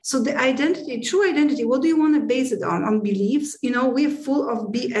So the identity, true identity, what do you want to base it on? On beliefs? We're full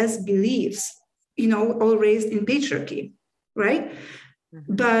of BS beliefs, all raised in patriarchy, right?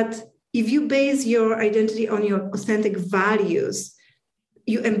 Mm-hmm. But if you base your identity on your authentic values,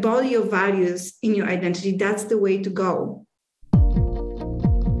 you embody your values in your identity, that's the way to go.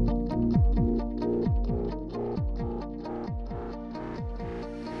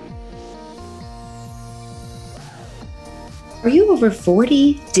 Are you over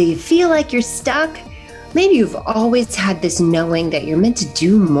 40? Do you feel like you're stuck? Maybe you've always had this knowing that you're meant to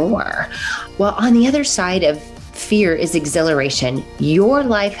do more. Well, on the other side of fear is exhilaration. Your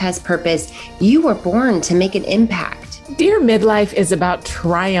life has purpose. You were born to make an impact. Dear Midlife is about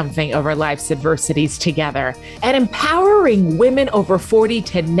triumphing over life's adversities together and empowering women over 40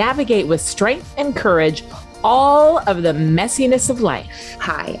 to navigate with strength and courage all of the messiness of life.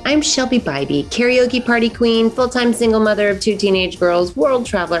 Hi, I'm Shelby Bybee, karaoke party queen, full-time single mother of 2 teenage girls, world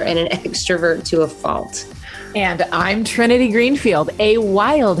traveler, and an extrovert to a fault. And I'm Trinity Greenfield, a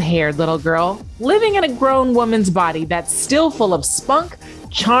wild-haired little girl living in a grown woman's body that's still full of spunk,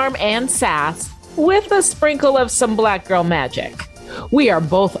 charm, and sass with a sprinkle of some black girl magic. We are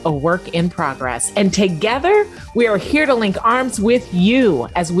both a work in progress, and together we are here to link arms with you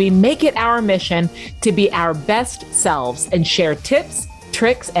as we make it our mission to be our best selves and share tips,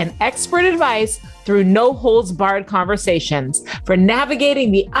 tricks, and expert advice through no-holds-barred conversations for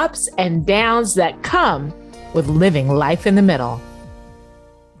navigating the ups and downs that come with living life in the middle.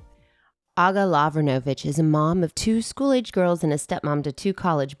 Aga Lawrynowicz is a mom of 2 school-age girls and a stepmom to 2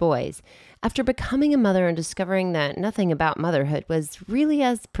 college boys. After becoming a mother and discovering that nothing about motherhood was really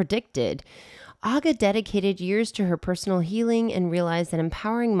as predicted, Aga dedicated years to her personal healing and realized that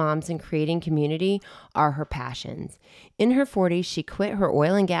empowering moms and creating community are her passions. In her 40s, she quit her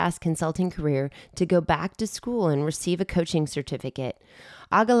oil and gas consulting career to go back to school and receive a coaching certificate.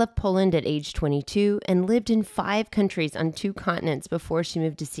 Aga left Poland at age 22 and lived in 5 countries on 2 continents before she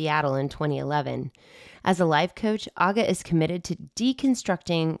moved to Seattle in 2011. As a life coach, Aga is committed to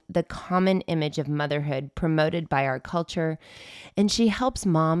deconstructing the common image of motherhood promoted by our culture, and she helps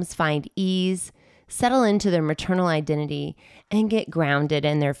moms find ease, settle into their maternal identity, and get grounded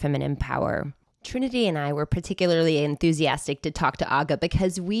in their feminine power. Trinity and I were particularly enthusiastic to talk to Aga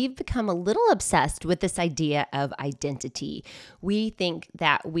because we've become a little obsessed with this idea of identity. We think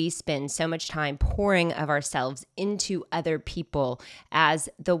that we spend so much time pouring of ourselves into other people as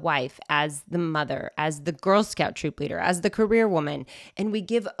the wife, as the mother, as the Girl Scout troop leader, as the career woman, and we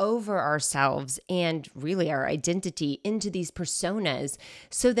give over ourselves and really our identity into these personas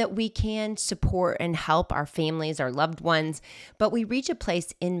so that we can support and help our families, our loved ones. But we reach a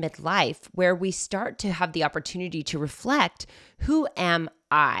place in midlife where we start to have the opportunity to reflect, who am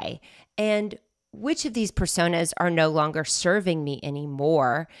I? And which of these personas are no longer serving me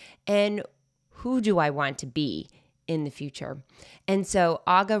anymore? And who do I want to be in the future? And so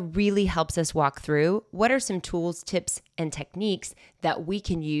Aga really helps us walk through what are some tools, tips, and techniques that we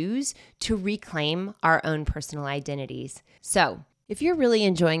can use to reclaim our own personal identities. So if you're really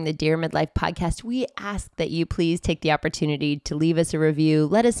enjoying the Dear Midlife podcast, we ask that you please take the opportunity to leave us a review.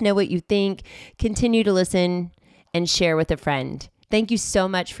 Let us know what you think. Continue to listen and share with a friend. Thank you so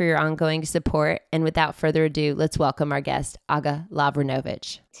much for your ongoing support. And without further ado, let's welcome our guest, Aga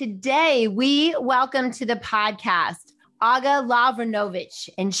Lawrynowicz. Today, we welcome to the podcast, Aga Lawrynowicz,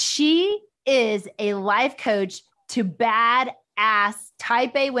 and she is a life coach to badass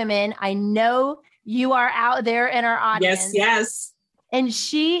type A women. I know you are out there in our audience. Yes. And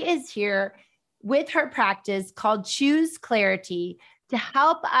she is here with her practice called Choose Clarity to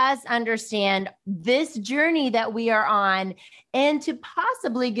help us understand this journey that we are on and to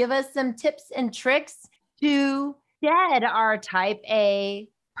possibly give us some tips and tricks to shed our type A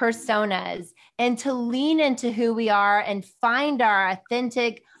personas and to lean into who we are and find our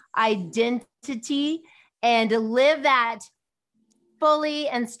authentic identity and to live that fully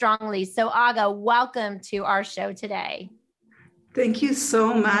and strongly. So Aga, welcome to our show today. Thank you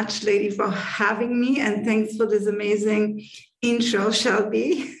so much, lady, for having me. And thanks for this amazing intro,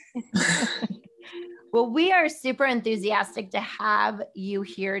 Shelby. Well, we are super enthusiastic to have you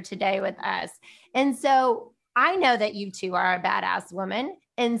here today with us. And so I know that you two are a badass woman.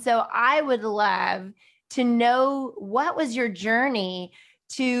 And so I would love to know, what was your journey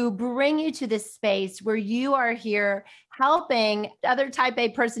to bring you to this space where you are here helping other type A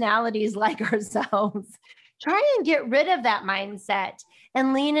personalities like ourselves try and get rid of that mindset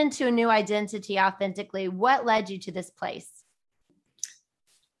and lean into a new identity authentically? What led you to this place?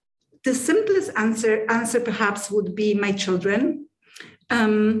 The simplest answer perhaps would be my children.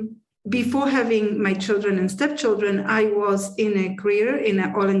 before having my children and stepchildren, I was in a career in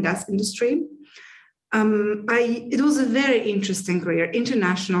an oil and gas industry. It was a very interesting career,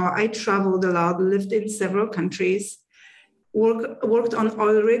 international. I traveled a lot, lived in several countries, worked on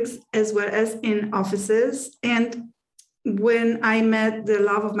oil rigs as well as in offices. And when I met the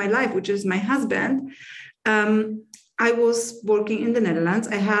love of my life, which is my husband, I was working in the Netherlands.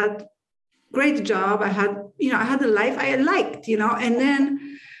 I had a great job. I had a life I liked, and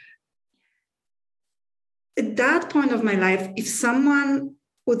then at that point of my life, if someone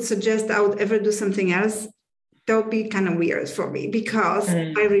would suggest I would ever do something else, that would be kind of weird for me because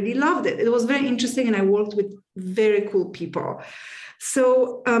I really loved it. It was very interesting and I worked with very cool people.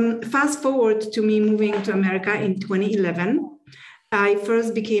 So fast forward to me moving to America in 2011. I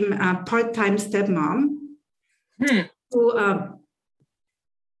first became a part-time stepmom to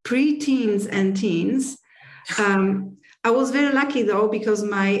pre-teens and teens. I was very lucky though, because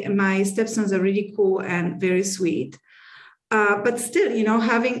my stepsons are really cool and very sweet. But still,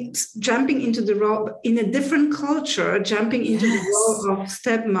 jumping into the role in a different culture, jumping into the role of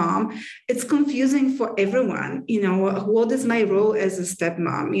stepmom, it's confusing for everyone. What is my role as a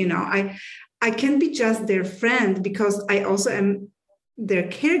stepmom? I can't be just their friend because I also am their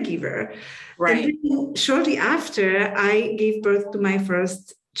caregiver. Right. And then shortly after, I gave birth to my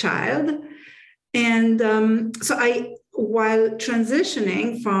first child. And while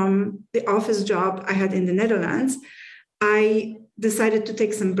transitioning from the office job I had in the Netherlands, I decided to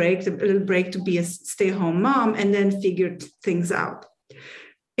take a little break to be a stay-at-home mom, and then figured things out.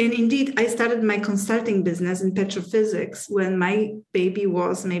 And indeed, I started my consulting business in petrophysics when my baby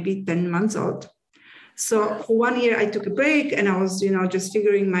was maybe 10 months old. So for 1 year, I took a break and I was, just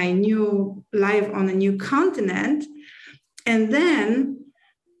figuring my new life on a new continent. And then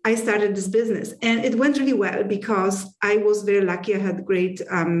I started this business, and it went really well because I was very lucky. I had great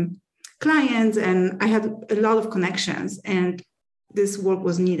clients and I had a lot of connections, and this work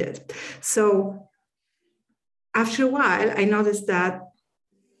was needed. So after a while, I noticed that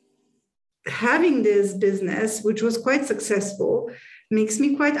having this business, which was quite successful, makes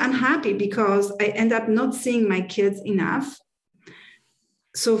me quite unhappy because I end up not seeing my kids enough.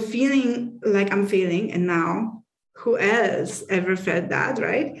 So feeling like I'm failing, and now who else ever felt that,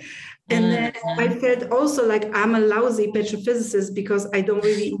 right? And then I felt also like I'm a lousy petrophysicist because I don't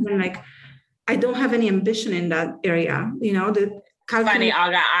really even I don't have any ambition in that area, Funny,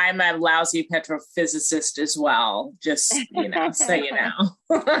 Aga, I'm a lousy petrophysicist as well. Just, so you know.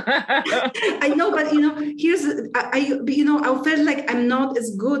 I know, but I felt like I'm not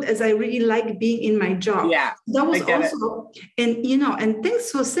as good as I really like being in my job. Yeah, that was also, and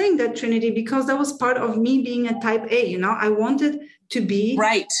thanks for saying that, Trinity, because that was part of me being a type A. I wanted to be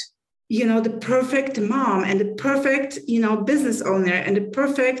right. The perfect mom and the perfect, business owner and the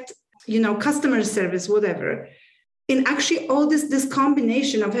perfect, customer service, whatever. And actually all this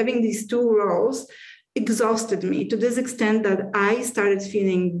combination of having these two roles exhausted me to this extent that I started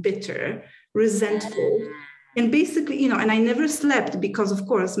feeling bitter, resentful, and basically, and I never slept because, of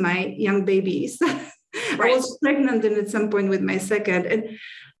course, my young babies. Right. I was pregnant and at some point with my second.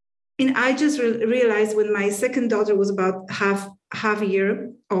 And I just realized when my second daughter was about half a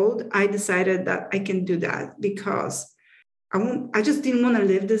year old, I decided that I can do that because I just didn't want to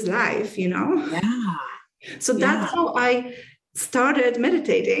live this life, Yeah. So that's how I started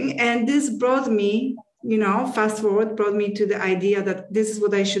meditating. And this brought me, fast forward, brought me to the idea that this is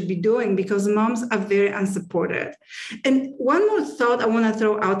what I should be doing because moms are very unsupported. And one more thought I want to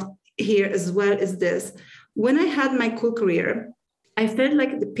throw out here as well is this. When I had my cool career, I felt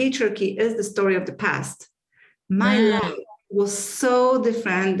like the patriarchy is the story of the past. My life was so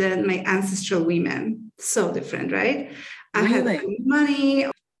different than my ancestral women. So different, right? I had money,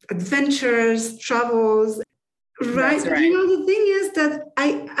 adventures, travels, right? The thing is that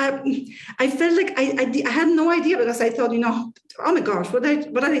I felt like I had no idea because I thought, oh my gosh, what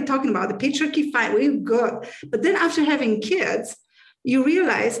are they talking about? The patriarchy, fine, we're good. But then after having kids, you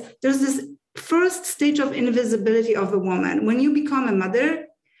realize there's this first stage of invisibility of a woman. When you become a mother,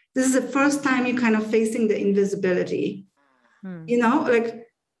 this is the first time you're kind of facing the invisibility,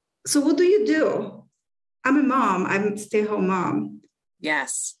 so what do you do? I'm a mom, I'm a stay-at-home mom.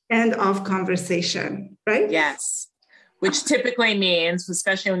 Yes. End of conversation, right? Yes. Which typically means,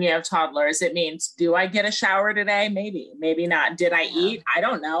 especially when you have toddlers, it means, do I get a shower today? Maybe, maybe not. Did I eat? I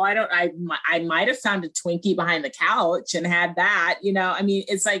don't know. I might have found a Twinkie behind the couch and had that,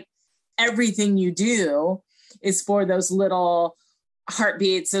 it's like everything you do is for those little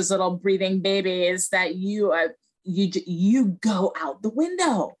heartbeats, those little breathing babies that you go out the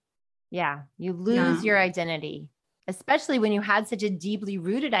window. Yeah. You lose your identity especially when you had such a deeply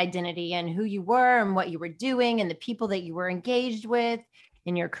rooted identity and who you were and what you were doing and the people that you were engaged with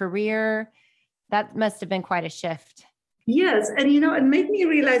in your career. That must have been quite a shift. Yes. And, it made me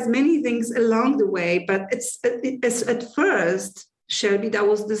realize many things along the way, but it's at first, Shelby, that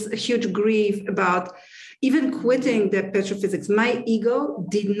was this huge grief about even quitting the petrophysics. My ego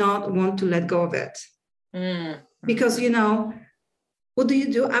did not want to let go of it. Because, what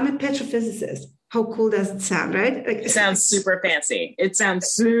do? I'm a petrophysicist. How cool does it sound, right? Like, it sounds super fancy. It sounds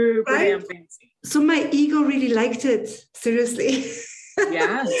super damn fancy. So my ego really liked it, seriously.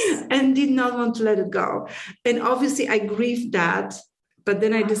 Yes. And did not want to let it go. And obviously I grieved that, but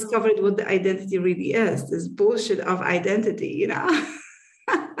then I discovered what the identity really is, this bullshit of identity,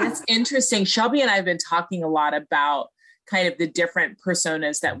 That's interesting. Shelby and I have been talking a lot about kind of the different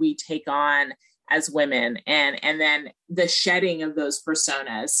personas that we take on as women and then the shedding of those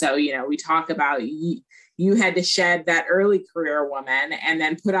personas. So, we talk about you had to shed that early career woman and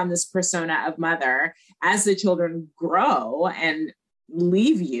then put on this persona of mother as the children grow and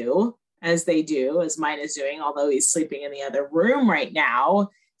leave you as they do, as mine is doing, although he's sleeping in the other room right now.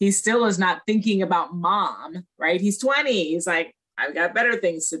 He still is not thinking about mom, right? He's 20. He's like, I've got better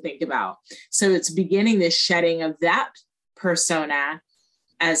things to think about. So it's beginning this shedding of that persona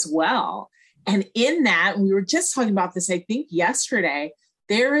as well. And in that, we were just talking about this, I think yesterday,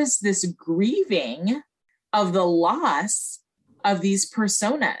 there is this grieving of the loss of these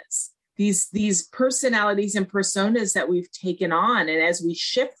personas, these personalities and personas that we've taken on. And as we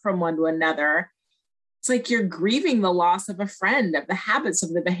shift from one to another, it's like you're grieving the loss of a friend, of the habits,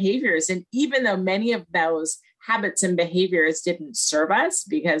 of the behaviors. And even though many of those habits and behaviors didn't serve us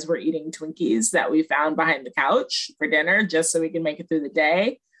because we're eating Twinkies that we found behind the couch for dinner just so we can make it through the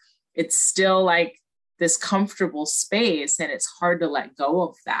day, it's still like this comfortable space, and it's hard to let go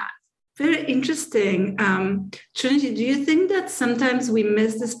of that. Very interesting. Trinity, do you think that sometimes we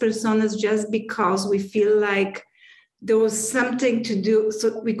miss these personas just because we feel like there was something to do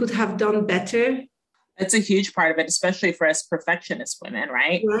so we could have done better? That's a huge part of it, especially for us perfectionist women,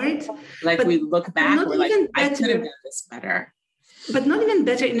 right? Right. Like but we look back, we're like, I could have done this better. But not even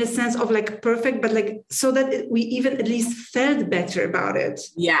better in the sense of like perfect, but like so that we even at least felt better about it.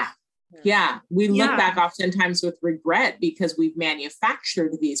 Yeah. Yeah. We look back oftentimes with regret because we've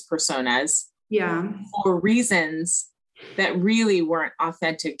manufactured these personas for reasons that really weren't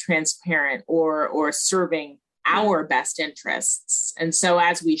authentic, transparent, or serving our best interests. And so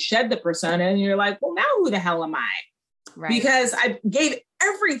as we shed the persona, and you're like, well, now who the hell am I? Right. Because I gave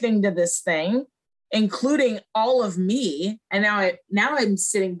everything to this thing, including all of me. And now I'm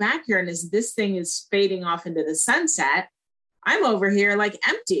sitting back here, and as this thing is fading off into the sunset, I'm over here like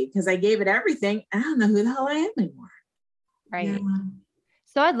empty because I gave it everything. And I don't know who the hell I am anymore. Right. Yeah.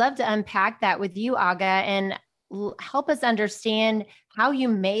 So I'd love to unpack that with you, Aga, and help us understand how you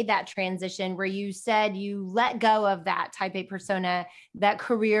made that transition where you said you let go of that type A persona, that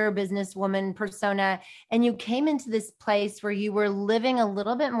career businesswoman persona, and you came into this place where you were living a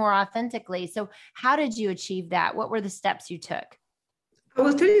little bit more authentically. So how did you achieve that? What were the steps you took? I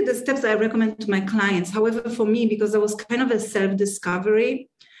will tell you the steps I recommend to my clients. However, for me, because it was kind of a self-discovery,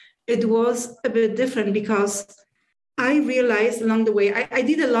 it was a bit different because I realized along the way, I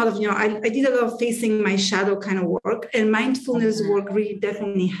did a lot of, I did a lot of facing my shadow kind of work, and mindfulness work really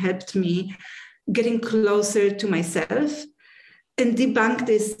definitely helped me getting closer to myself and debunk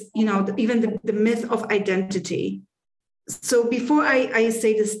this, even the myth of identity. So before I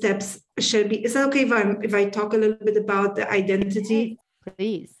say the steps, Shelby, is that okay if I talk a little bit about the identity?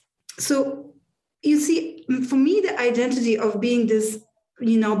 Please. So you see, for me, the identity of being this,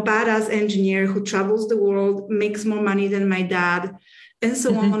 badass engineer who travels the world, makes more money than my dad, and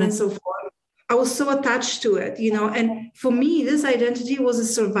so on and so forth. I was so attached to it, and for me, this identity was a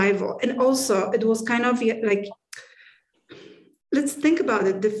survival. And also it was kind of like, let's think about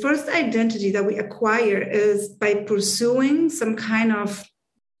it. The first identity that we acquire is by pursuing some kind of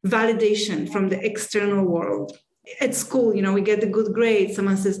validation from the external world. At school, we get the good grades.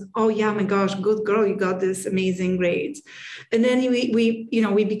 Someone says, oh yeah, my gosh, good girl, you got this amazing grades. And then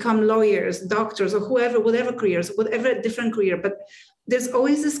we become lawyers, doctors, or whatever careers, whatever different career. But there's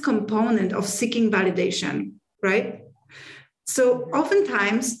always this component of seeking validation, right? So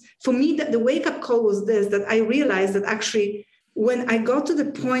oftentimes, for me, the wake-up call was this, that I realized that actually, when I got to the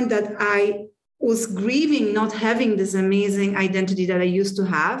point that I was grieving not having this amazing identity that I used to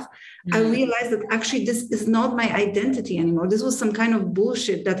have, I realized that actually this is not my identity anymore. This was some kind of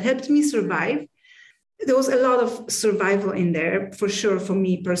bullshit that helped me survive. There was a lot of survival in there, for sure, for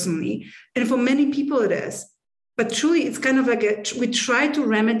me personally. And for many people it is. But truly, it's kind of like we try to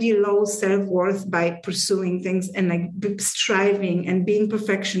remedy low self-worth by pursuing things and like striving and being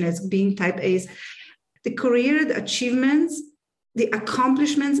perfectionists, being type A's. The career, the achievements, the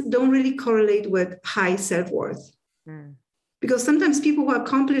accomplishments don't really correlate with high self-worth. Because sometimes people who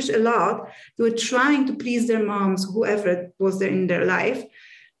accomplish a lot, they were trying to please their moms, whoever was there in their life.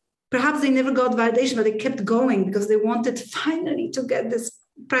 Perhaps they never got validation, but they kept going because they wanted finally to get this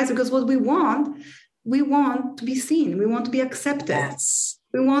prize. Because what we want to be seen. We want to be accepted. Yes.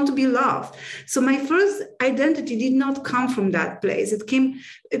 We want to be loved. So my first identity did not come from that place. It came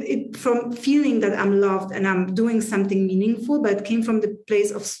from feeling that I'm loved and I'm doing something meaningful, but it came from the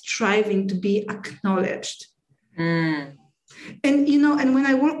place of striving to be acknowledged. And, and when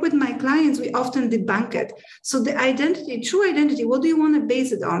I work with my clients, we often debunk it. So the identity, true identity, what do you want to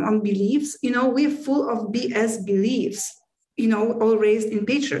base it on? On beliefs? We're full of BS beliefs, all raised in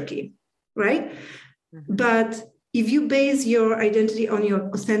patriarchy, right? But if you base your identity on your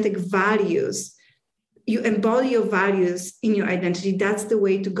authentic values, you embody your values in your identity, that's the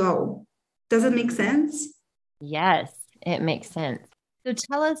way to go. Does it make sense? Yes, it makes sense. So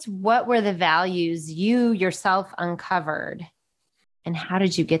tell us, what were the values you yourself uncovered and how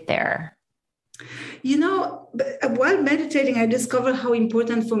did you get there? While meditating, I discovered how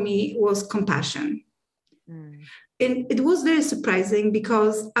important for me was compassion. And it was very surprising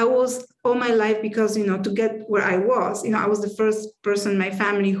because I was all my life, to get where I was, I was the first person in my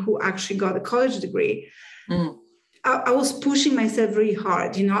family who actually got a college degree. I was pushing myself very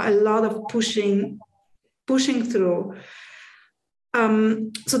hard, a lot of pushing through.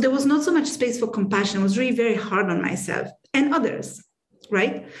 So there was not so much space for compassion. I was really very hard on myself and others,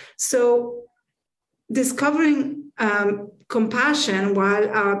 right? So discovering compassion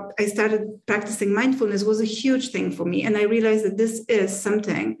while I started practicing mindfulness was a huge thing for me. And I realized that this is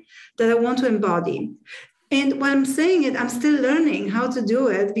something that I want to embody. And while I'm saying it, I'm still learning how to do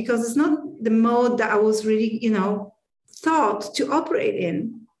it because it's not the mode that I was really, taught to operate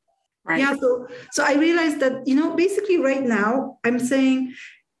in. Right. Yeah. So I realized that, basically right now I'm saying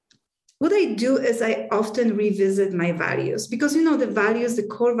what I do is I often revisit my values because, the values, the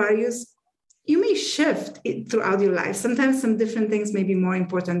core values, you may shift it throughout your life. Sometimes some different things may be more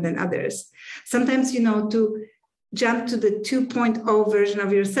important than others. Sometimes, to jump to the 2.0 version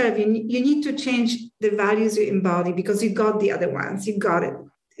of yourself, you need to change the values you embody because you got the other ones. You got it.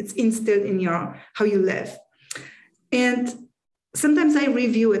 It's instilled in how you live. And sometimes I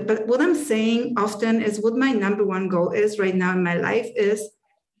review it. But what I'm saying often is what my number one goal is right now in my life is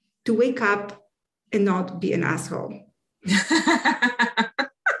to wake up and not be an asshole.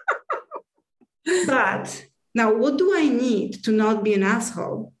 But now, what do I need to not be an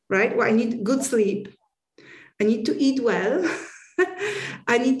asshole, right? Well, I need good sleep. I need to eat well.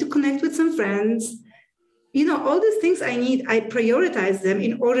 I need to connect with some friends. All these things I need, I prioritize them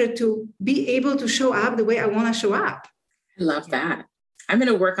in order to be able to show up the way I want to show up. I love that. I'm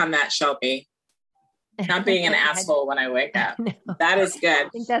going to work on that, Shelby. Not being an asshole when I wake up. That is good. I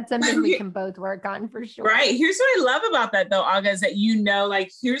think that's something we can both work on for sure. Right. Here's what I love about that though, Aga, is that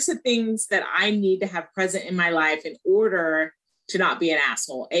here's the things that I need to have present in my life in order to not be an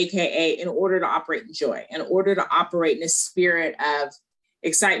asshole, AKA in order to operate in joy, in order to operate in a spirit of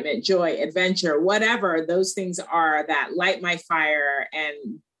excitement, joy, adventure, whatever those things are that light my fire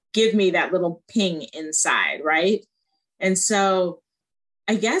and give me that little ping inside. Right. And so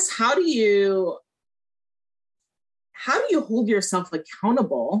I guess, how do you hold yourself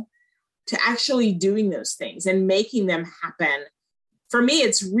accountable to actually doing those things and making them happen? For me,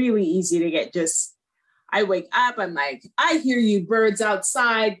 it's really easy to I wake up, I'm like, I hear you birds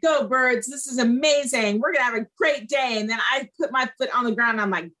outside. Go birds. This is amazing. We're going to have a great day. And then I put my foot on the ground and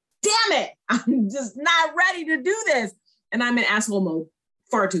I'm like, damn it. I'm just not ready to do this. And I'm in asshole mode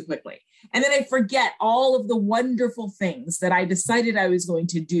far too quickly. And then I forget all of the wonderful things that I decided I was going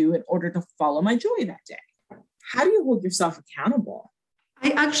to do in order to follow my joy that day. How do you hold yourself accountable?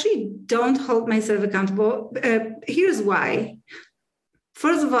 I actually don't hold myself accountable. Here's why.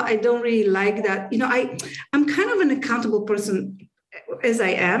 First of all, I don't really like that. I'm kind of an accountable person as I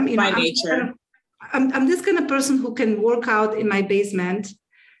am. By nature. I'm this kind of person who can work out in my basement,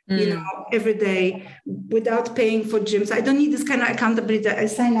 every day without paying for gyms. I don't need this kind of accountability. I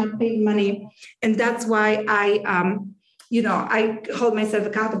sign up, pay money. And that's why I hold myself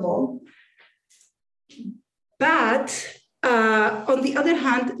accountable. But on the other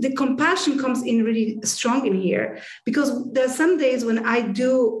hand, the compassion comes in really strong in here because there are some days when I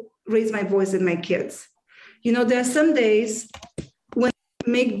do raise my voice at my kids. There are some days when I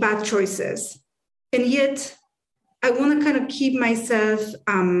make bad choices, and yet I want to kind of keep myself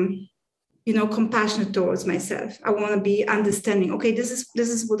compassionate towards myself. I want to be understanding. Okay, this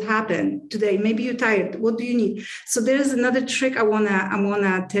is what happened today. Maybe you're tired. What do you need? So there is another trick I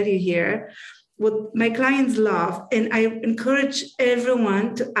wanna tell you here. What my clients love, and I encourage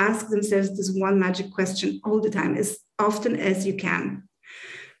everyone to ask themselves this one magic question all the time, as often as you can.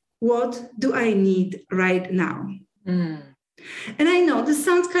 What do I need right now? And I know this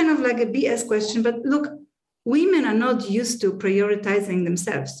sounds kind of like a BS question, but look, women are not used to prioritizing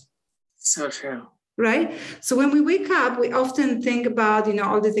themselves. So true. Right? So when we wake up, we often think about,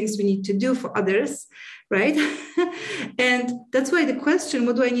 all the things we need to do for others, right? And that's why the question,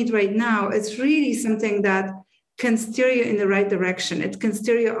 what do I need right now? It's really something that can steer you in the right direction. It can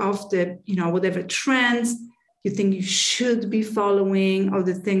steer you off the, whatever trends you think you should be following, or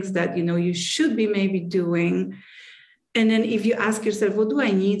the things that, you should be maybe doing. And then if you ask yourself, what do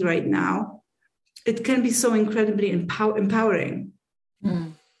I need right now? It can be so incredibly empowering.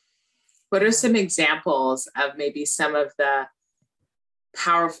 What are some examples of maybe some of the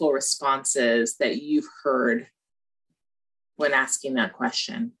powerful responses that you've heard when asking that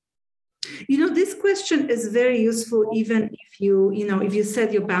question? This question is very useful even if if you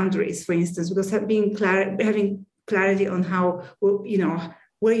set your boundaries, for instance, because having clarity on how,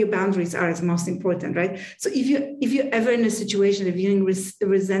 where your boundaries are is most important, right? So if you're ever in a situation of feeling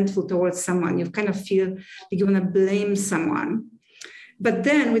resentful towards someone, you kind of feel like you want to blame someone, but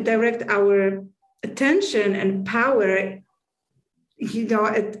then we direct our attention and power,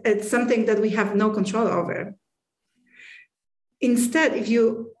 at something that we have no control over. Instead, if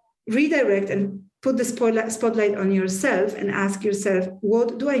you redirect and put the spotlight on yourself and ask yourself,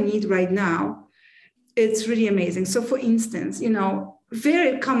 what do I need right now? It's really amazing. So for instance,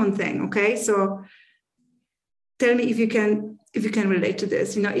 very common thing, okay? So tell me if you can relate to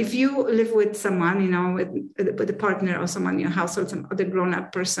this. If you live with someone, with a partner or someone in your household, some other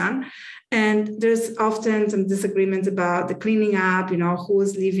grown-up person, and there's often some disagreements about the cleaning up, who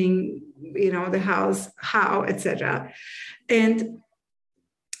is leaving, the house, how, etc. And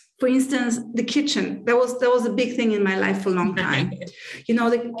for instance, the kitchen, that was a big thing in my life for a long time.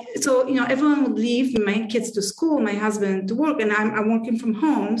 Everyone would leave my kids to school, my husband to work, and I'm working from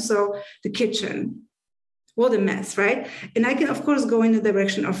home. So the kitchen, what a mess, right? And I can, of course, go in the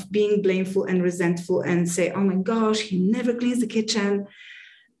direction of being blameful and resentful and say, oh my gosh, he never cleans the kitchen.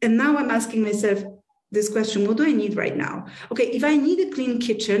 And now I'm asking myself this question, what do I need right now? Okay, if I need a clean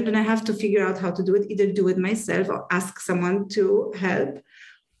kitchen, then I have to figure out how to do it, either do it myself or ask someone to help.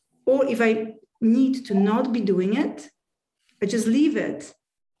 Or if I need to not be doing it, I just leave it,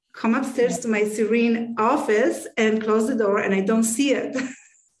 come upstairs to my serene office and close the door, and I don't see it.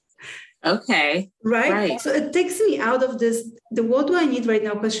 Okay. Right. So it takes me out of this, the what do I need right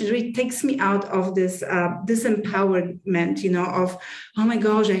now question really takes me out of this disempowerment, of, oh my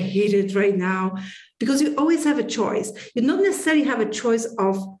gosh, I hate it right now. Because you always have a choice. You don't necessarily have a choice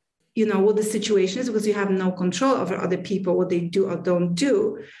of, what the situation is, because you have no control over other people, what they do or don't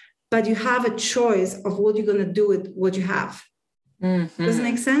do. But you have a choice of what you're going to do with what you have. Mm-hmm. Does it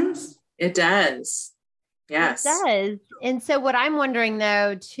make sense? It does. Yes. It does. And so what I'm wondering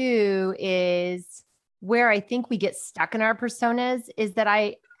though, too, is where I think we get stuck in our personas is that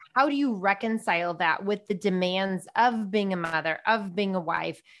how do you reconcile that with the demands of being a mother, of being a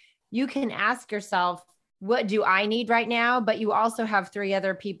wife? You can ask yourself, what do I need right now? But you also have 3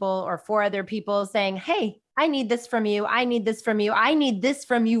 other people or 4 other people saying, hey, I need this from you. I need this from you. I need this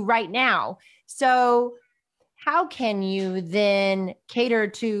from you right now. So how can you then cater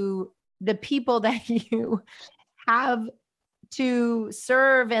to the people that you have to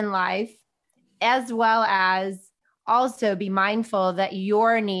serve in life, as well as also be mindful that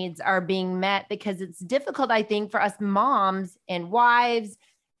your needs are being met? Because it's difficult, I think, for us moms and wives,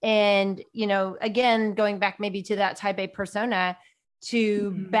 and, again, going back maybe to that type A persona,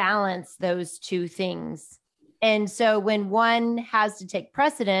 to balance those 2 things. And so when one has to take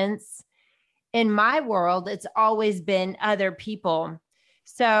precedence, in my world, it's always been other people.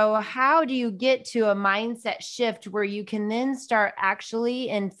 So how do you get to a mindset shift where you can then start actually,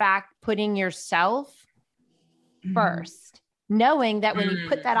 in fact, putting yourself first, knowing that when you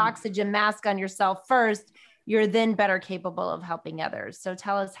put that oxygen mask on yourself first, you're then better capable of helping others. So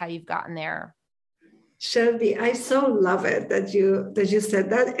tell us how you've gotten there. Shelby, I so love it that you said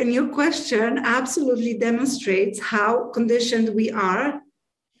that. And your question absolutely demonstrates how conditioned we are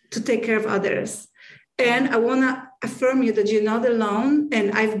to take care of others. And I want to affirm you that you're not alone.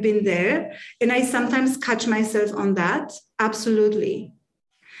 And I've been there. And I sometimes catch myself on that. Absolutely.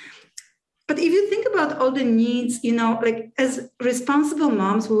 But if you think about all the needs, like as responsible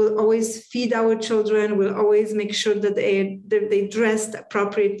moms, we will always feed our children. We'll always make sure that they dressed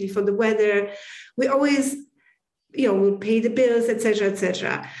appropriately for the weather. We always, we'll pay the bills, etc.,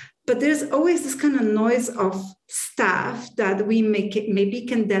 etc. But there's always this kind of noise of stuff that we maybe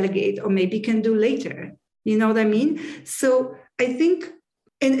can delegate or maybe can do later. You know what I mean? So I think,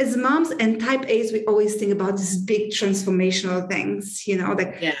 and as moms and type A's, we always think about these big transformational things,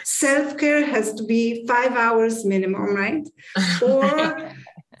 like yes. Self-care has to be 5 hours minimum, right? Or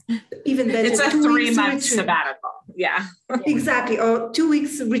even better, it's a 3-month sabbatical. Yeah. Exactly. Or 2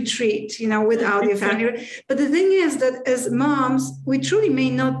 weeks retreat, without your family. But the thing is that as moms, we truly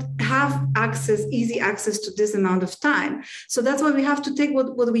may not have easy access to this amount of time. So that's why we have to take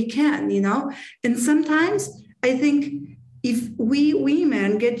what we can, And sometimes I think if we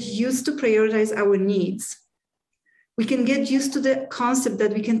women get used to prioritize our needs, we can get used to the concept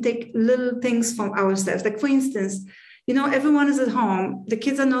that we can take little things from ourselves. Like, for instance, everyone is at home, the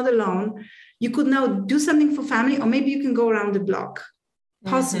kids are not alone. You could now do something for family, or maybe you can go around the block.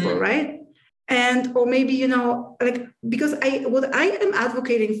 Possible, right? And, or maybe, because what I am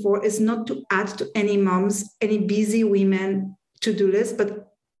advocating for is not to add to any busy women to-do list, but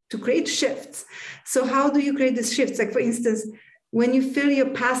to create shifts. So how do you create these shifts? Like, for instance, when you fill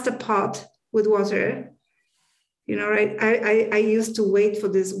your pasta pot with water, right? I used to wait for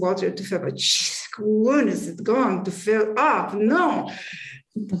this water to fill, but when is it going to fill up? No.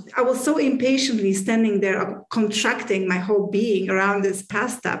 I was so impatiently standing there, contracting my whole being around this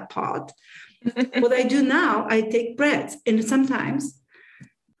pasta pot. What I do now, I take breaths. And sometimes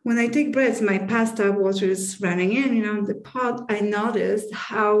when I take breaths, my pasta water is running in, the pot. I noticed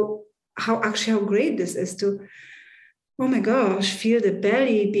how great this is to, oh my gosh, feel the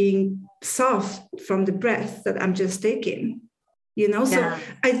belly being soft from the breath that I'm just taking, Yeah. So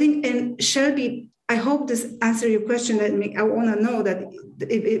I think, and Shelby, I hope this answers your question. I want to know that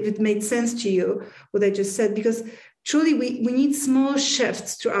if it made sense to you, what I just said, because truly we need small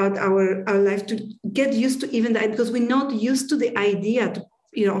shifts throughout our life to get used to even that, because we're not used to the idea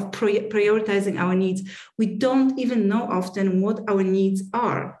of prioritizing our needs. We don't even know often what our needs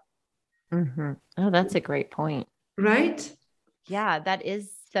are. Mm-hmm. Oh, that's a great point. Right? Yeah, that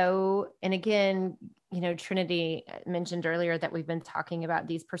is so. And again, Trinity mentioned earlier that we've been talking about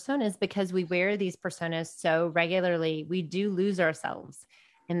these personas because we wear these personas so regularly, we do lose ourselves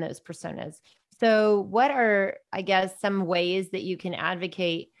in those personas. So what are, I guess, some ways that you can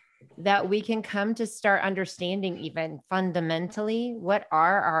advocate that we can come to start understanding even fundamentally what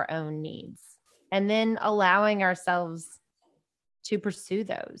are our own needs, and then allowing ourselves to pursue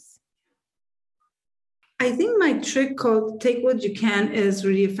those? I think my trick called Take What You Can is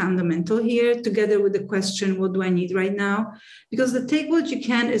really fundamental here, together with the question, what do I need right now? Because the Take What You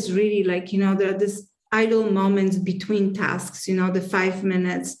Can is really like, there are these idle moments between tasks, the 5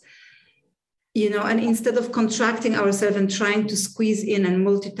 minutes, and instead of contracting ourselves and trying to squeeze in and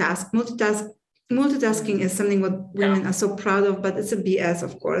multitasking is something what women are so proud of, but it's a BS,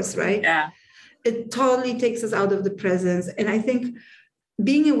 of course, right? Yeah. It totally takes us out of the presence. And I think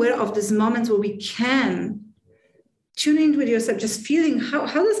being aware of these moments where we can tune in with yourself, just feeling how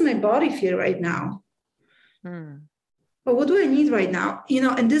does my body feel right now? Or what do I need right now?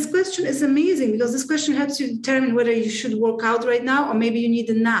 And this question is amazing because this question helps you determine whether you should work out right now, or maybe you need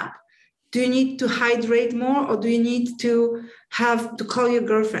a nap. Do you need to hydrate more, or do you need to have to call your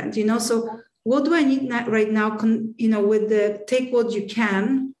girlfriend? So what do I need right now? With the Take What You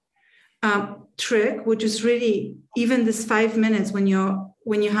Can trick, which is really even this 5 minutes when you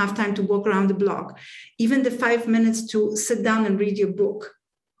have time to walk around the block, even the 5 minutes to sit down and read your book.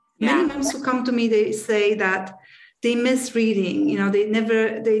 Yeah. Many moms who come to me, they say that they miss reading.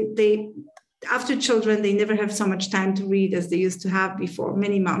 They after children, they never have so much time to read as they used to have before.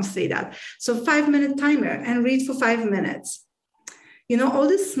 Many moms say that. So 5-minute timer and read for 5 minutes. All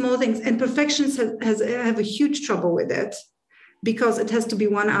these small things, and perfectionists have a huge trouble with it because it has to be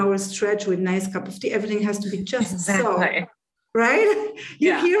 1 hour stretch with nice cup of tea. Everything has to be just so. Right?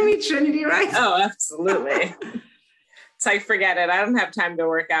 You hear me, Trinity, right? Oh, absolutely. It's like, forget it. I don't have time to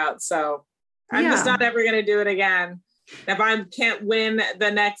work out. So I'm just not ever going to do it again. If I can't win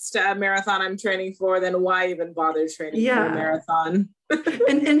the next marathon I'm training for, then why even bother training for a marathon?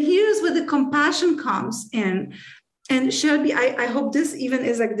 and here's where the compassion comes in. And Shelby, I hope this even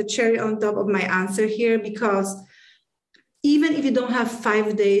is like the cherry on top of my answer here, because even if you don't have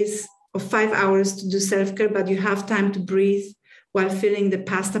 5 days or 5 hours to do self-care, but you have time to breathe while filling the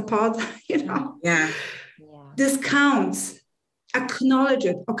pasta pot, this counts. Acknowledge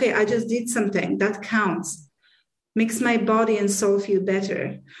it. Okay, I just did something. That counts. Makes my body and soul feel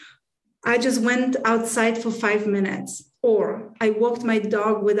better. I just went outside for 5 minutes, or I walked my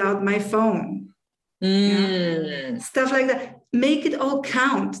dog without my phone. Stuff like that. Make it all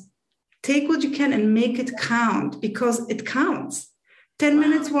count. Take what you can and make it count, because it counts. 10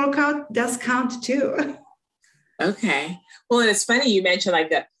 minutes workout does count too. Okay. Well, and it's funny you mentioned like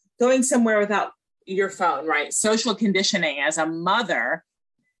that, going somewhere without your phone, right? Social conditioning as a mother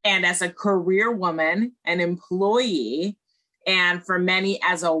and as a career woman, an employee, and for many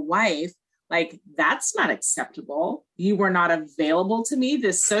as a wife, like that's not acceptable. You were not available to me.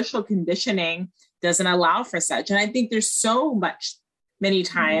 This social conditioning doesn't allow for such. And I think there's so many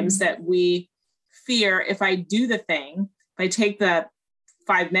times that we fear, if I do the thing, if I take the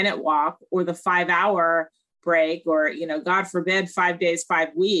 5-minute walk or the 5-hour break, or, you know, God forbid, 5 days, 5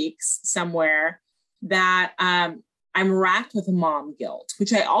 weeks somewhere, that I'm racked with mom guilt,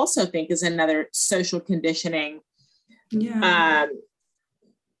 which I also think is another social conditioning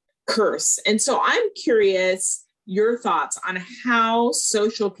curse. And so I'm curious your thoughts on how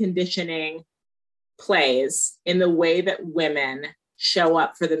social conditioning plays in the way that women show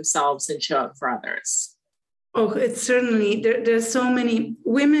up for themselves and show up for others. Oh, it's certainly, there's so many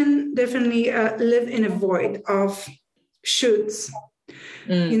women definitely live in a void of shoulds.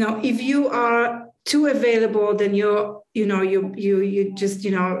 You know, if you are too available, then you just,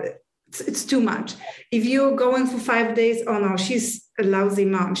 it's too much. If you're going for 5 days, oh no, she's a lousy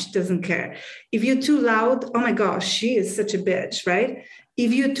mom. She doesn't care. If you're too loud, oh my gosh, she is such a bitch, right?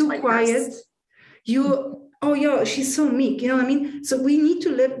 If you're too quiet, she's so meek. You know what I mean? So we need to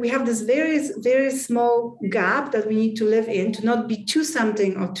live. We have this very, very small gap that we need to live in, to not be too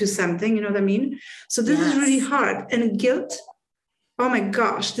something or too something. You know what I mean? So this is really hard. And guilt, oh my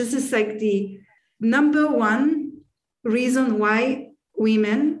gosh, this is like the number one reason why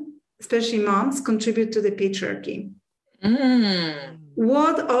women, especially moms, contribute to the patriarchy.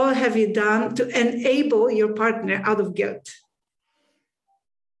 What all have you done to enable your partner out of guilt?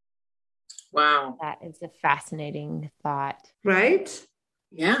 Wow. That is a fascinating thought. Right?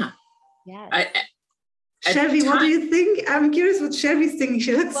 Yeah. Yeah. Shelby, what do you think? I'm curious what Shelby's thinking.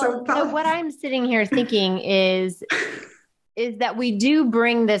 She looks so So what I'm sitting here thinking is that we do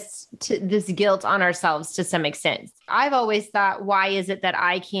bring this guilt on ourselves to some extent. I've always thought, why is it that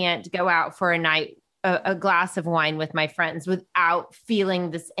I can't go out for a night, a glass of wine with my friends without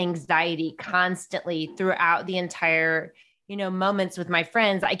feeling this anxiety constantly throughout the entire moments with my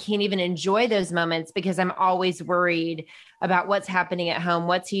friends? I can't even enjoy those moments because I'm always worried about what's happening at home.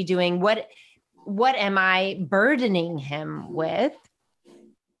 What's he doing? What am I burdening him with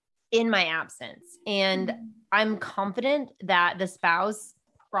in my absence? And I'm confident that the spouse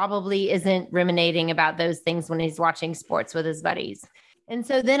probably isn't ruminating about those things when he's watching sports with his buddies. And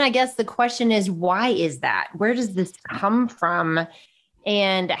so then I guess the question is, why is that? Where does this come from?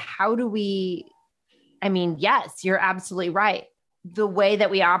 And how do we, yes, you're absolutely right. The way that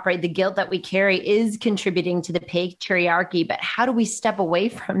we operate, the guilt that we carry is contributing to the patriarchy, but how do we step away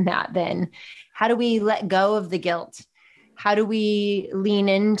from that then? How do we let go of the guilt? How do we lean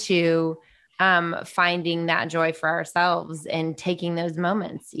into finding that joy for ourselves and taking those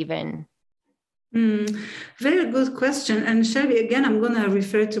moments even? Very good question. And Shelby, again, I'm going to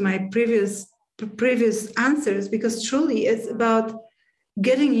refer to my previous answers, because truly it's about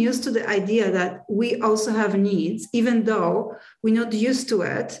getting used to the idea that we also have needs, even though we're not used to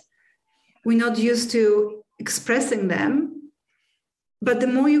it. We're not used to expressing them. But the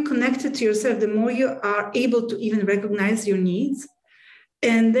more you connect it to yourself, the more you are able to even recognize your needs.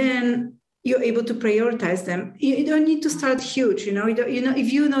 And then you're able to prioritize them. You don't need to start huge.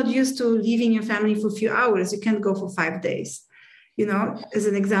 If you're not used to leaving your family for a few hours, you can't go for 5 days, as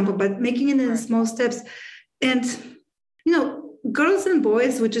an example, but making it in small steps. And, girls and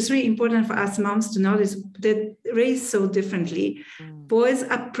boys, which is really important for us moms to notice, that raised so differently. Boys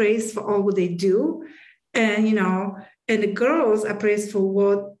are praised for all what they do. And, and the girls are praised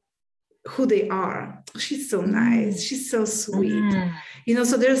for who they are. She's so nice. She's so sweet.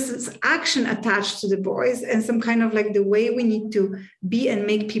 So there's this action attached to the boys and some kind of like the way we need to be and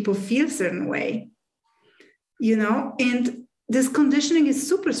make people feel a certain way, and this conditioning is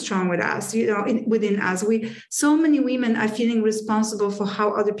super strong with us, within us. So many women are feeling responsible for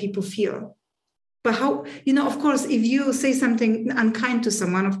how other people feel. But how, of course, if you say something unkind to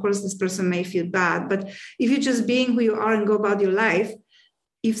someone, of course, this person may feel bad. But if you're just being who you are and go about your life,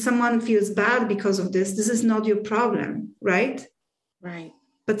 if someone feels bad because of this is not your problem, right? Right.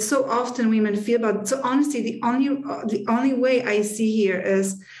 But so often women feel bad. So honestly, the only way I see here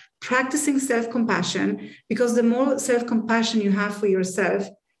is practicing self-compassion, because the more self-compassion you have for yourself,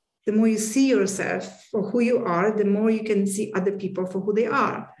 the more you see yourself for who you are, the more you can see other people for who they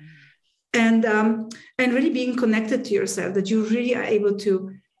are. and really being connected to yourself, that you really are able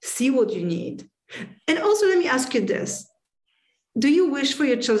to see what you need. And also, let me ask you this. Do you wish for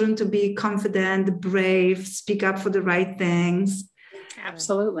your children to be confident, brave, speak up for the right things?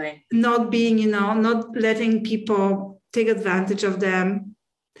 Absolutely. Not being, not letting people take advantage of them.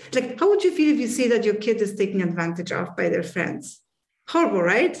 Like, how would you feel if you see that your kid is taken advantage of by their friends? Horrible,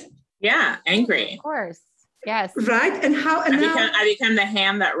 right? Yeah, angry. Of course. Yes. Right? And I become the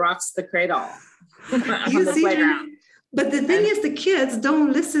hand that rocks the cradle on the playground. But the thing is, the kids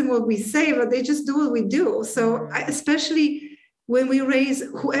don't listen what we say, but they just do what we do. So especially when we raise,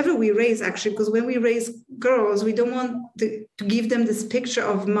 whoever we raise, actually, because when we raise girls, we don't want to give them this picture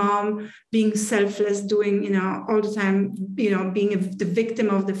of mom being selfless, doing, all the time, being the victim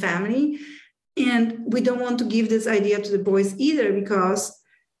of the family. And we don't want to give this idea to the boys either, because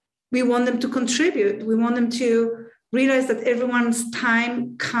we want them to contribute. We want them to realize that everyone's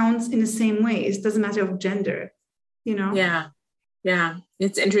time counts in the same way. It doesn't matter of gender, Yeah. Yeah.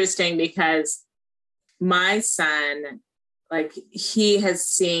 It's interesting because my son, like, he has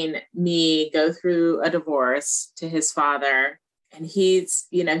seen me go through a divorce to his father, and he's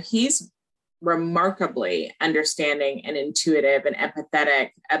remarkably understanding and intuitive and empathetic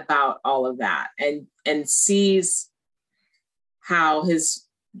about all of that, and sees how his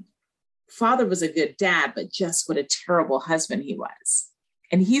father was a good dad, but just what a terrible husband he was.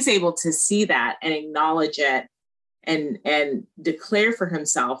 And he's able to see that and acknowledge it and declare for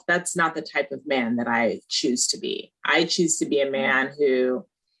himself, that's not the type of man that I choose to be. I choose to be a man who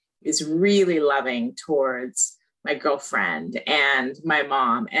is really loving towards my girlfriend and my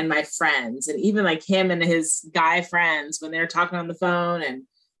mom and my friends, and even like him and his guy friends, when they're talking on the phone and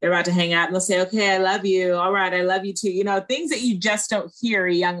they're about to hang out, and they'll say, okay, I love you. All right, I love you too. Things that you just don't hear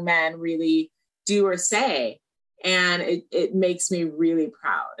young men really do or say. And it makes me really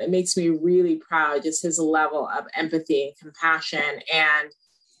proud. It makes me really proud, just his level of empathy and compassion and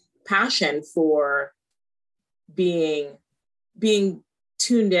passion for being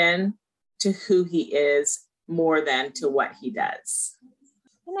tuned in to who he is more than to what he does.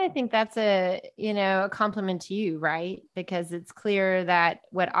 And I think that's a compliment to you, right? Because it's clear that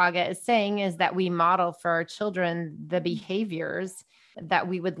what Aga is saying is that we model for our children the behaviors that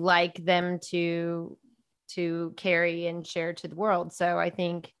we would like them to carry and share to the world. So I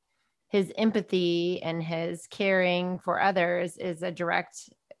think his empathy and his caring for others is a direct,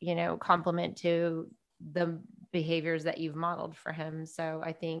 compliment to the behaviors that you've modeled for him. So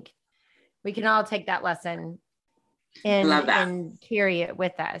I think we can all take that lesson and carry it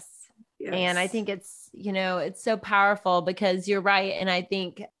with us. Yes. And I think it's, it's so powerful, because you're right. And I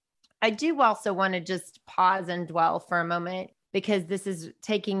think I do also want to just pause and dwell for a moment, because this is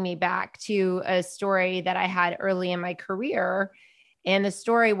taking me back to a story that I had early in my career. And the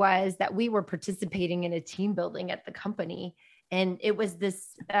story was that we were participating in a team building at the company. And it was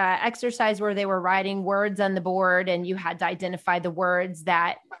this exercise where they were writing words on the board, and you had to identify the words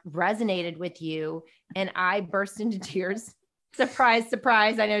that resonated with you. And I burst into tears. Surprise,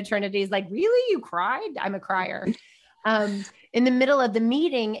 surprise. I know Trinity's like, really? You cried? I'm a crier. In the middle of the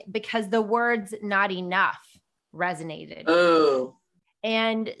meeting, because the words not enough resonated. Oh.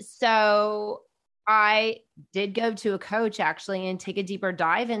 And so I did go to a coach actually and take a deeper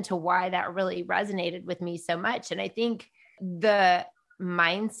dive into why that really resonated with me so much. And I think the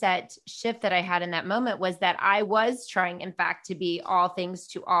mindset shift that I had in that moment was that I was trying, in fact, to be all things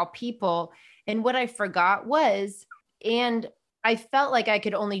to all people. And what I forgot was, and I felt like I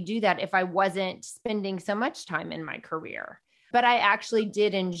could only do that if I wasn't spending so much time in my career. But I actually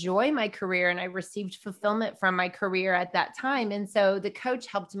did enjoy my career, and I received fulfillment from my career at that time. And so the coach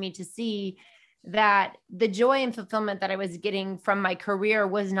helped me to see that the joy and fulfillment that I was getting from my career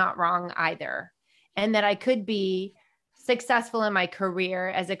was not wrong either. And that I could be successful in my career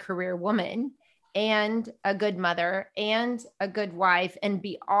as a career woman and a good mother and a good wife and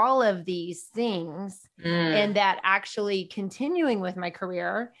be all of these things. And that actually continuing with my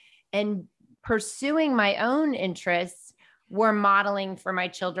career and pursuing my own interests were modeling for my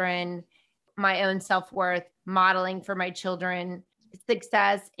children, my own self-worth, modeling for my children,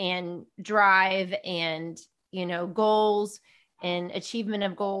 success and drive and, goals and achievement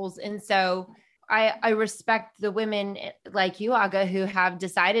of goals. And so I respect the women like you, Aga, who have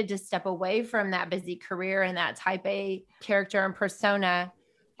decided to step away from that busy career and that type A character and persona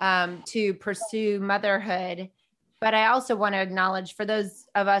to pursue motherhood. But I also want to acknowledge for those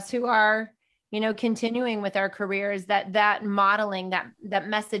of us who are, continuing with our careers, that modeling, that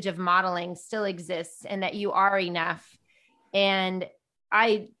message of modeling still exists, and that you are enough. And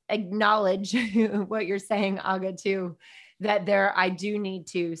I acknowledge what you're saying, Aga, too, that I do need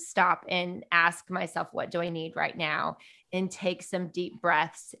to stop and ask myself, what do I need right now? And take some deep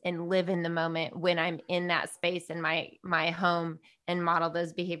breaths and live in the moment when I'm in that space in my home and model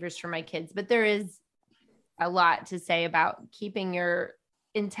those behaviors for my kids. But there is a lot to say about keeping your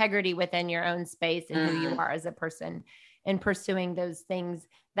integrity within your own space and who you are as a person, and pursuing those things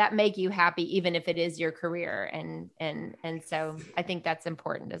that make you happy, even if it is your career. And so I think that's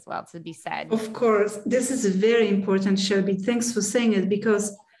important as well to be said. Of course, this is very important, Shelby. Thanks for saying it,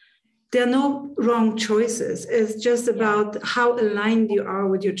 because there are no wrong choices. It's just about how aligned you are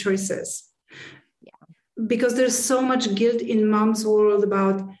with your choices. Yeah. Because there's so much guilt in mom's world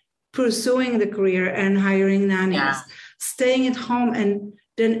about pursuing the career and hiring nannies, staying at home. And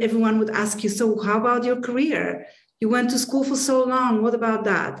then everyone would ask you, so how about your career? You went to school for so long. What about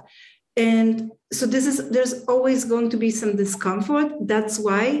that? And so there's always going to be some discomfort. That's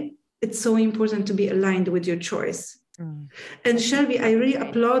why it's so important to be aligned with your choice. And Shelby, I really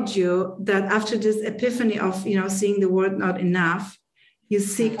applaud you that after this epiphany of, seeing the word not enough, you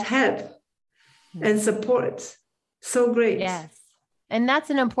seeked help and support. So great. Yes. And that's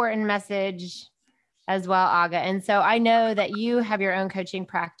an important message as well, Aga. And so I know that you have your own coaching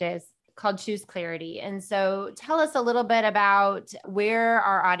practice called Choose Clarity. And so tell us a little bit about where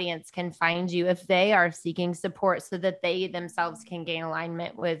our audience can find you if they are seeking support, so that they themselves can gain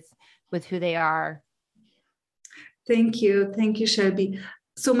alignment with who they are. Thank you. Thank you, Shelby.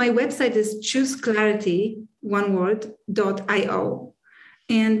 So my website is chooseclarity.io.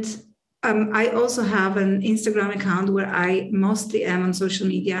 And I also have an Instagram account where I mostly am on social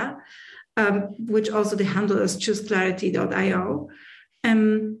media, which also the handle is chooseclarity.io.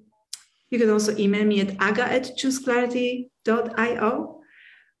 You can also email me at aga@chooseclarity.io.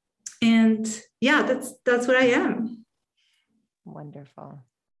 And that's where I am. Wonderful.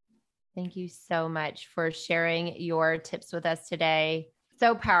 Thank you so much for sharing your tips with us today.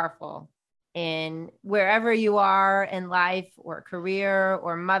 So powerful in wherever you are in life or career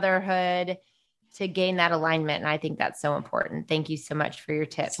or motherhood, to gain that alignment. And I think that's so important. Thank you so much for your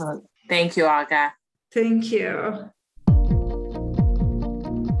tips. Thank you, Aga. Thank you.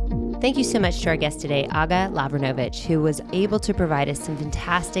 Thank you so much to our guest today, Aga Lawrynowicz, who was able to provide us some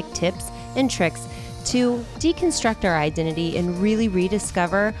fantastic tips and tricks to deconstruct our identity and really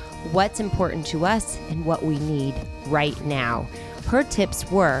rediscover what's important to us and what we need right now. Her tips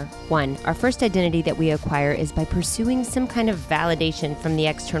were: 1, our first identity that we acquire is by pursuing some kind of validation from the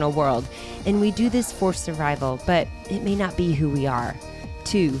external world, and we do this for survival, but it may not be who we are.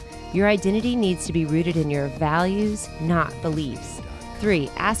 2, your identity needs to be rooted in your values, not beliefs. 3,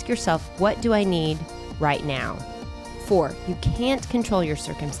 ask yourself, what do I need right now? 4, you can't control your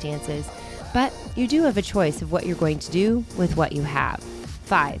circumstances, but you do have a choice of what you're going to do with what you have.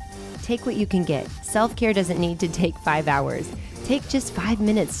 5, take what you can get. Self-care doesn't need to take 5 hours. Take just 5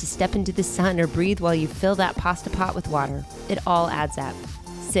 minutes to step into the sun or breathe while you fill that pasta pot with water. It all adds up.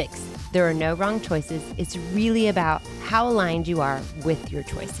 6, there are no wrong choices. It's really about how aligned you are with your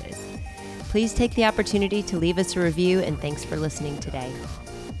choices. Please take the opportunity to leave us a review, and thanks for listening today.